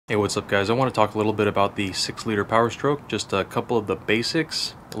Hey, what's up guys? I want to talk a little bit about the 6-liter Powerstroke, just a couple of the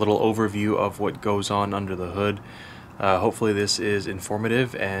basics, a little overview of what goes on under the hood. Hopefully this is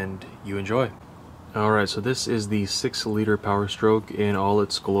informative and you enjoy. Alright, so this is the 6-liter Powerstroke in all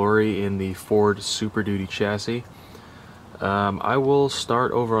its glory in the Ford Super Duty chassis. I will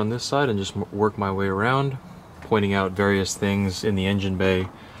start over on this side and just work my way around, pointing out various things in the engine bay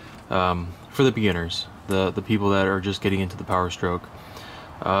for the beginners, the people that are just getting into the Powerstroke.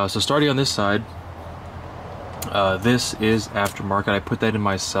 So starting on this side, this is aftermarket. I put that in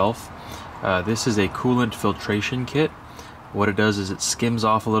myself. This is a coolant filtration kit. What it does is it skims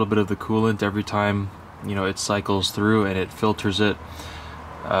off a little bit of the coolant every time it cycles through, and it filters it.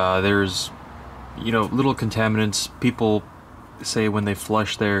 There's little contaminants. People say when they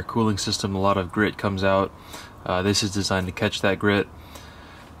flush their cooling system, a lot of grit comes out. This is designed to catch that grit.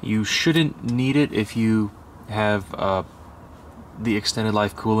 You shouldn't need it if you have the extended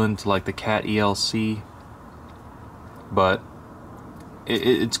life coolant like the Cat ELC, but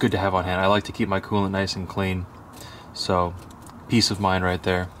it's good to have on hand. I like to keep my coolant nice and clean, so peace of mind right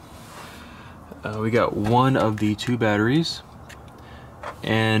there. We got one of the two batteries,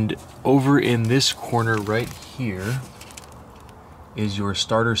 and over in this corner right here is your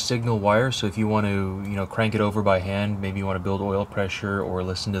starter signal wire. So if you want to crank it over by hand, maybe you want to build oil pressure or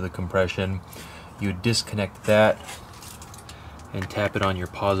listen to the compression, you would disconnect that and tap it on your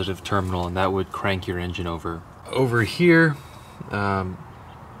positive terminal, and that would crank your engine over. Over here,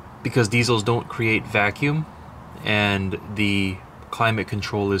 because diesels don't create vacuum and the climate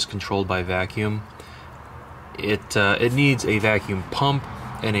control is controlled by vacuum, it needs a vacuum pump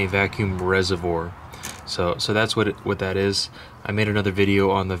and a vacuum reservoir. So that's what that is. I made another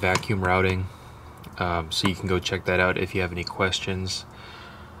video on the vacuum routing, so you can go check that out if you have any questions.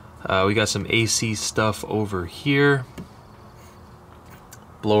 We got some AC stuff over here.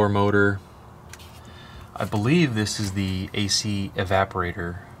 Blower motor. I believe this is the AC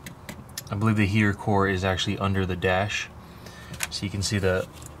evaporator. I believe the heater core is actually under the dash. So you can see this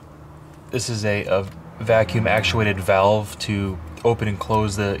is a vacuum actuated valve to open and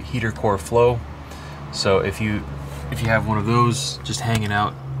close the heater core flow. So if you have one of those just hanging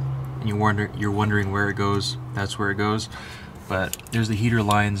out and you're wondering where it goes, that's where it goes. But there's the heater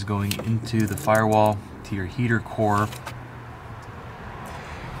lines going into the firewall to your heater core.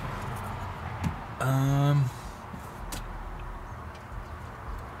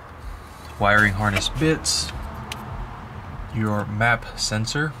 Wiring harness bits, your MAP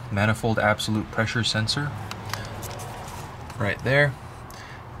sensor, manifold absolute pressure sensor, right there,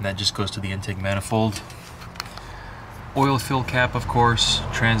 and that just goes to the intake manifold. Oil fill cap, of course,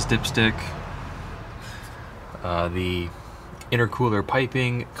 trans dipstick, the intercooler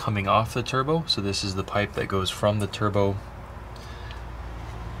piping coming off the turbo. So this is the pipe that goes from the turbo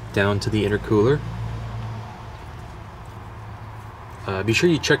down to the intercooler. Be sure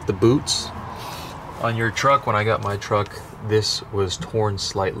you check the boots on your truck. When I got my truck, this was torn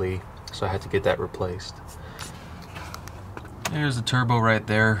slightly, so I had to get that replaced. There's the turbo right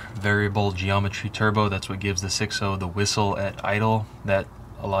there, variable geometry turbo. That's what gives the 6.0 the whistle at idle that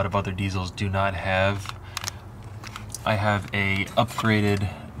a lot of other diesels do not have. I have a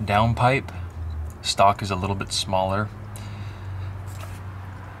upgraded downpipe. Stock is a little bit smaller.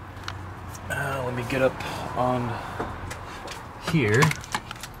 Let me get up on here.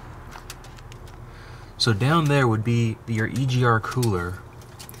 So down there would be your EGR cooler,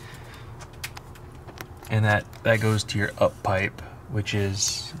 and that goes to your up pipe, which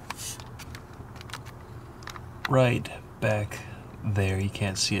is right back there. You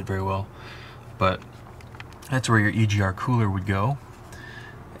can't see it very well, but that's where your EGR cooler would go.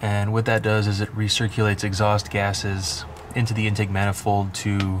 And what that does is it recirculates exhaust gases into the intake manifold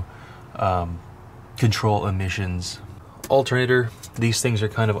to control emissions. Alternator, these things are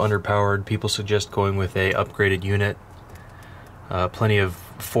kind of underpowered. People suggest going with a upgraded unit. Plenty of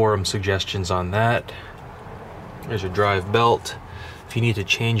forum suggestions on that. There's your drive belt. If you need to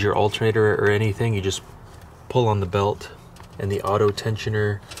change your alternator or anything, you just pull on the belt and the auto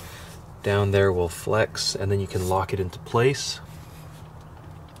tensioner down there will flex, and then you can lock it into place.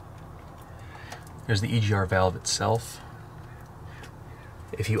 There's the EGR valve itself.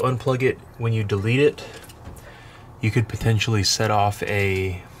 If you unplug it when you delete it, you could potentially set off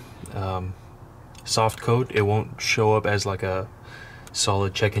a soft code. It won't show up as like a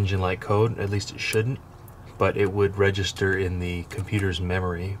solid check engine light code, at least it shouldn't, but it would register in the computer's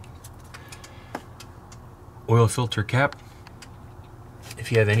memory. Oil filter cap.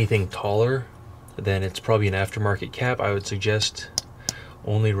 If you have anything taller, then it's probably an aftermarket cap. I would suggest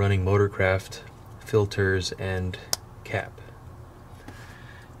only running Motorcraft filters and cap.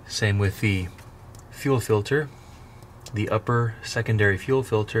 Same with the fuel filter. The upper secondary fuel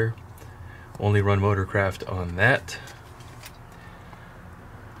filter, only run Motorcraft on that.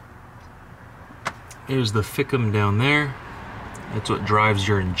 Here's the FICM down there. That's what drives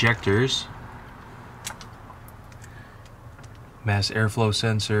your injectors. Mass airflow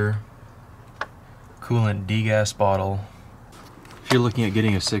sensor, coolant degas bottle. If you're looking at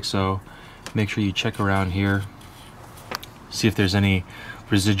getting a 6.0, make sure you check around here. See if there's any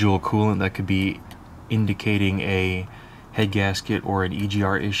residual coolant that could be indicating a head gasket or an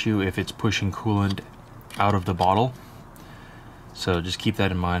EGR issue if it's pushing coolant out of the bottle. So just keep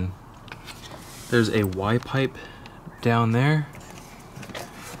that in mind. There's a Y pipe down there,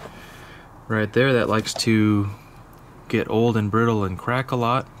 right there, that likes to get old and brittle and crack a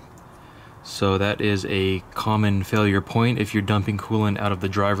lot. So that is a common failure point if you're dumping coolant out of the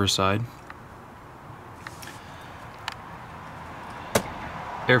driver's side.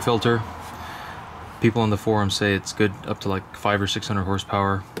 Air filter. People on the forum say it's good up to like 500 or 600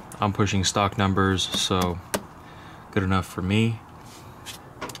 horsepower. I'm pushing stock numbers, so good enough for me.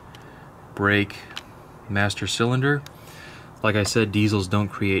 Brake, master cylinder. Like I said, diesels don't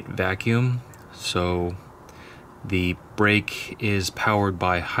create vacuum, so the brake is powered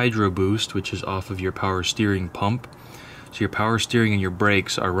by hydro boost, which is off of your power steering pump. So your power steering and your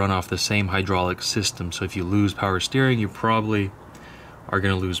brakes are run off the same hydraulic system. So if you lose power steering, you probably are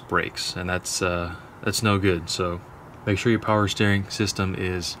going to lose brakes, and that's no good. So make sure your power steering system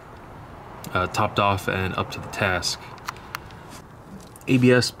is topped off and up to the task.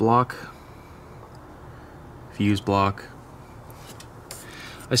 ABS block, fuse block.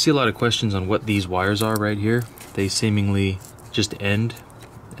 I see a lot of questions on what these wires are right here. They seemingly just end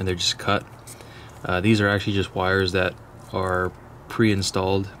and they're just cut. These are actually just wires that are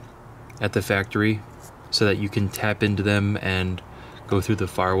pre-installed at the factory so that you can tap into them and go through the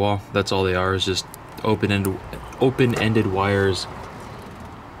firewall. That's all they are, is just open-ended wires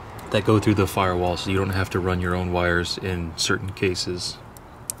that go through the firewall, so you don't have to run your own wires in certain cases.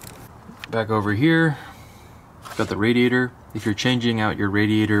 Back over here, got the radiator. If you're changing out your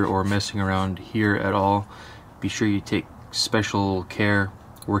radiator or messing around here at all, be sure you take special care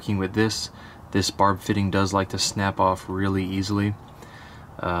working with this. This barb fitting does like to snap off really easily.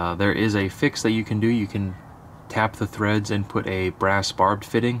 There is a fix that you can do. You can tap the threads and put a brass barbed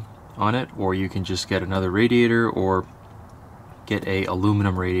fitting on it, or you can just get another radiator or get a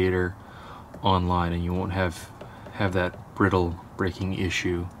aluminum radiator online, and you won't have that brittle breaking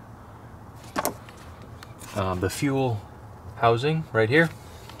issue. The fuel housing right here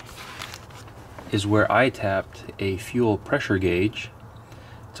is where I tapped a fuel pressure gauge.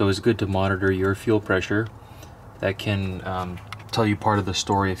 So it's good to monitor your fuel pressure. That can tell you part of the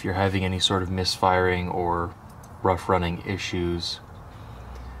story if you're having any sort of misfiring or rough running issues.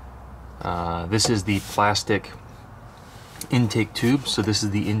 This is the plastic intake tube. So this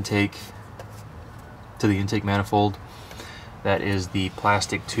is the intake to the intake manifold. That is the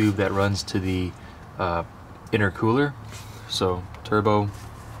plastic tube that runs to the intercooler. So turbo,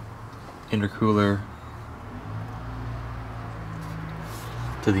 intercooler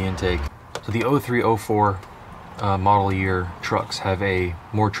to the intake. So the 0304 model year trucks have a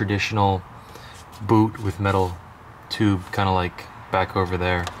more traditional boot with metal tube, kind of like back over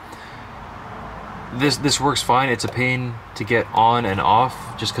there. This works fine. It's a pain to get on and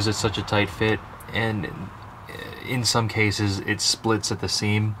off just because it's such a tight fit, and in some cases it splits at the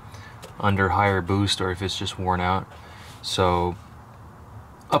seam under higher boost, or if it's just worn out. So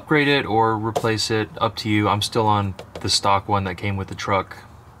upgrade it or replace it, up to you. I'm still on the stock one that came with the truck,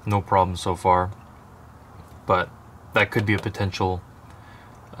 no problem so far, but that could be a potential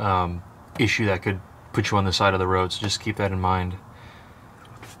issue that could put you on the side of the road, so just keep that in mind.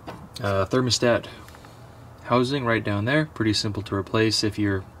 Thermostat housing right down there, pretty simple to replace if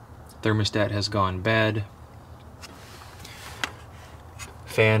your thermostat has gone bad.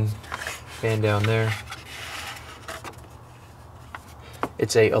 Fan down there.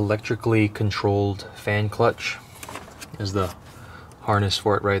 It's a electrically controlled fan clutch. There's the harness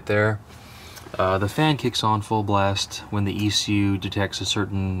for it right there. The fan kicks on full blast when the ECU detects a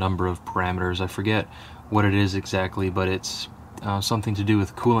certain number of parameters. I forget what it is exactly, but it's something to do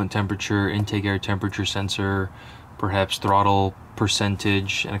with coolant temperature, intake air temperature sensor, perhaps throttle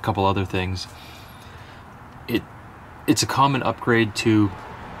percentage, and a couple other things. It's a common upgrade to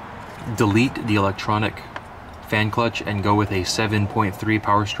delete the electronic fan clutch and go with a 7.3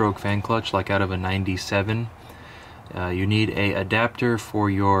 Powerstroke fan clutch, like out of a 97. You need a adapter for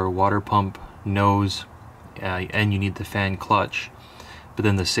your water pump nose, and you need the fan clutch, but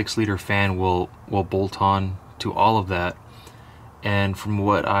then the 6-liter fan will bolt on to all of that, and from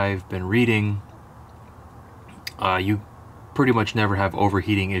what I've been reading, you pretty much never have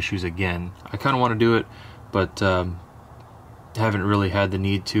overheating issues again. I kind of want to do it, but haven't really had the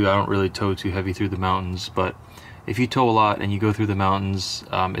need to. I don't really tow too heavy through the mountains, but if you tow a lot and you go through the mountains,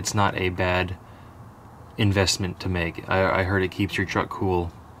 it's not a bad investment to make. I heard it keeps your truck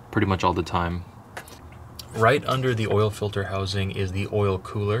cool pretty much all the time. Right under the oil filter housing is the oil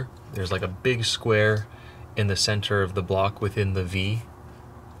cooler. There's like a big square in the center of the block within the V.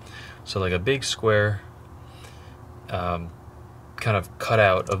 So like a big square kind of cut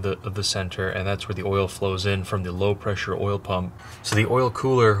out of the center, and that's where the oil flows in from the low pressure oil pump. So the oil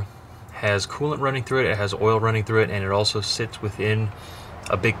cooler has coolant running through it, it has oil running through it, and it also sits within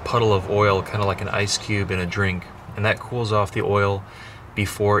a big puddle of oil, kind of like an ice cube in a drink, and that cools off the oil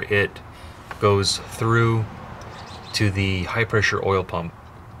before it goes through to the high pressure oil pump.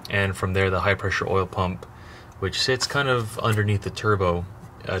 And from there, the high pressure oil pump, which sits kind of underneath the turbo,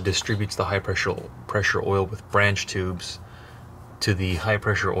 distributes the high pressure oil with branch tubes to the high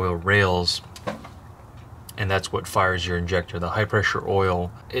pressure oil rails, and that's what fires your injector. The high pressure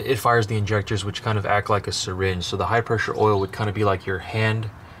oil, it fires the injectors, which kind of act like a syringe. So the high pressure oil would kind of be like your hand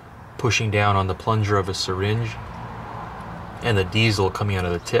pushing down on the plunger of a syringe, and the diesel coming out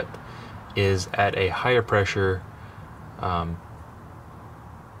of the tip is at a higher pressure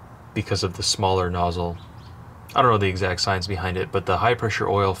because of the smaller nozzle. I don't know the exact science behind it, but the high pressure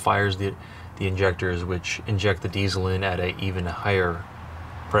oil fires the injectors, which inject the diesel in at a even higher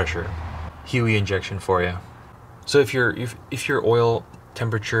pressure. Huey injection for you. So if your oil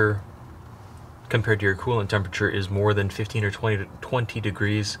temperature compared to your coolant temperature is more than 15 or 20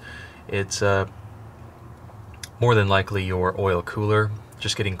 degrees, it's more than likely your oil cooler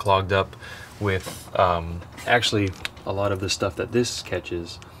just getting clogged up with actually a lot of the stuff that this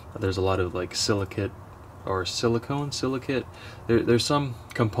catches. There's a lot of like silicate or silicate. There's some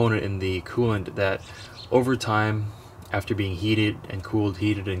component in the coolant that over time, after being heated and cooled,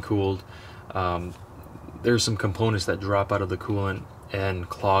 there's some components that drop out of the coolant and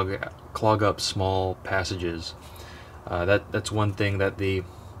clog up small passages. That's one thing that the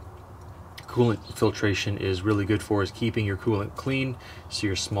coolant filtration is really good for, is keeping your coolant clean so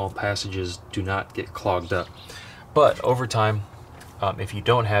your small passages do not get clogged up. But over time, if you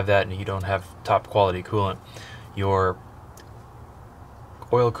don't have that and you don't have top quality coolant, your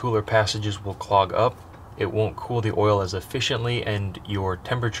oil cooler passages will clog up. It won't cool the oil as efficiently, and your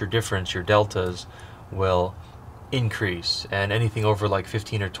temperature difference, your deltas, will increase. And anything over like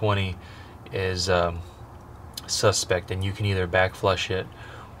 15 or 20 is suspect, and you can either back flush it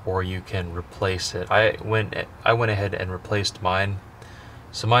or you can replace it. I went ahead and replaced mine,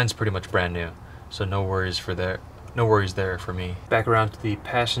 so mine's pretty much brand new. So no worries there for me. Back around to the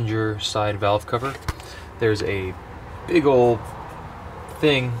passenger side valve cover. There's a big old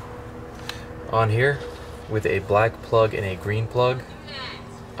thing on here with a black plug and a green plug.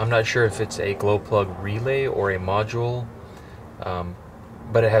 I'm not sure if it's a glow plug relay or a module,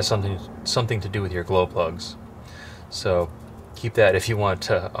 but it has something to do with your glow plugs. So keep that if you want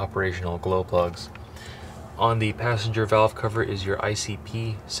operational glow plugs. On the passenger valve cover is your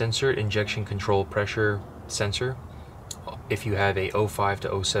ICP sensor, injection control pressure sensor. If you have a 05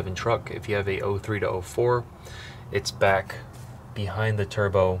 to 07 truck, if you have a 03 to 04, it's back behind the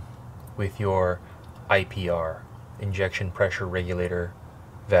turbo with your IPR, injection pressure regulator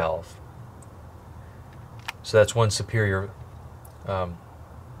valve. So that's one superior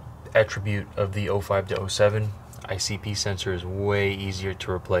attribute of the 05 to 07. ICP sensor is way easier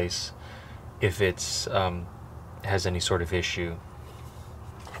to replace if it's has any sort of issue.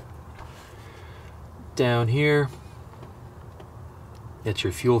 Down here, it's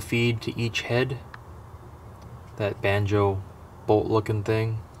your fuel feed to each head, that banjo bolt looking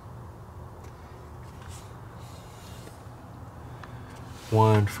thing.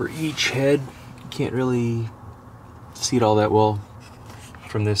 One for each head. Can't really see it all that well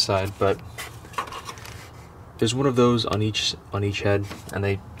from this side, but there's one of those on each head, and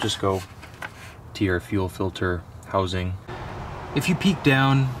they just go to your fuel filter housing. If you peek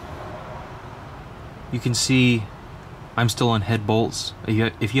down, you can see I'm still on head bolts.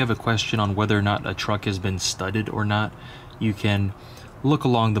 If you have a question on whether or not a truck has been studded or not, you can look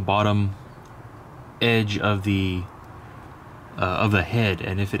along the bottom edge of the head,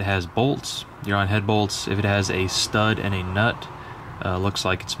 and if it has bolts, you're on head bolts. If it has a stud and a nut, looks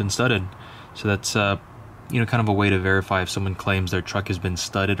like it's been studded. So that's you know, kind of a way to verify if someone claims their truck has been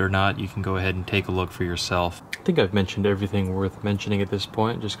studded or not. You can go ahead and take a look for yourself. I think I've mentioned everything worth mentioning at this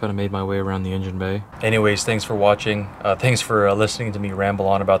point. Just kind of made my way around the engine bay. Anyways, thanks for watching. Thanks for listening to me ramble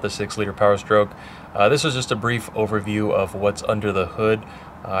on about the 6-liter Powerstroke. This was just a brief overview of what's under the hood.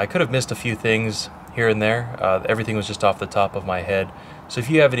 I could have missed a few things here and there. Everything was just off the top of my head. So if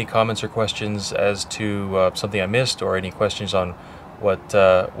you have any comments or questions as to something I missed, or any questions on what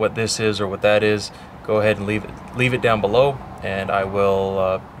this is or what that is, go ahead and leave it down below, and I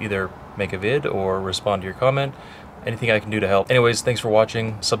will either make a vid or respond to your comment. Anything I can do to help. Anyways, thanks for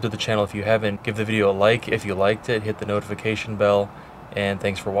watching. Sub to the channel if you haven't. Give the video a like if you liked it. Hit the notification bell. And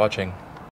thanks for watching.